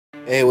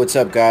Hey, what's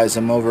up, guys?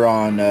 I'm over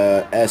on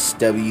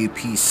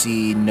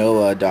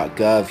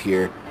swpcnoaa.gov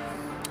here.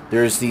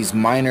 There's these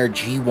minor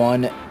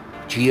G1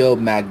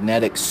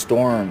 geomagnetic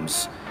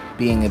storms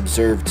being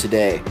observed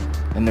today,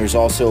 and there's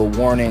also a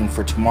warning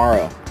for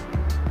tomorrow.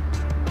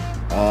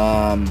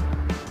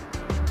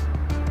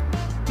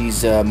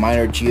 These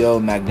minor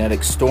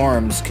geomagnetic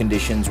storms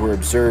conditions were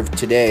observed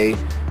today,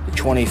 the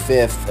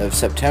 25th of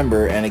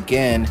September, and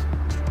again,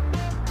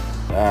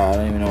 I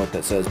don't even know what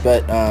that says,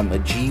 but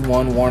a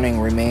G1 warning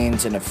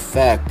remains in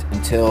effect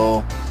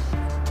until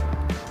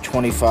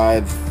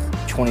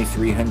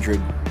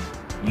 2300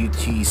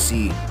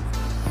 UTC.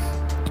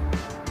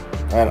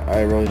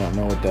 I really don't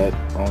know what that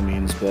all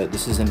means, but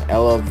this is an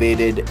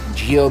elevated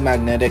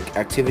geomagnetic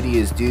activity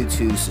is due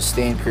to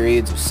sustained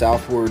periods of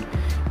southward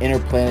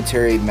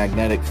interplanetary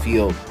magnetic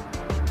field.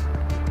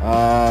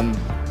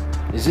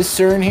 Is this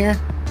CERN here?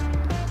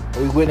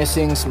 Are we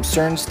witnessing some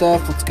CERN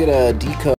stuff? Let's get a decode.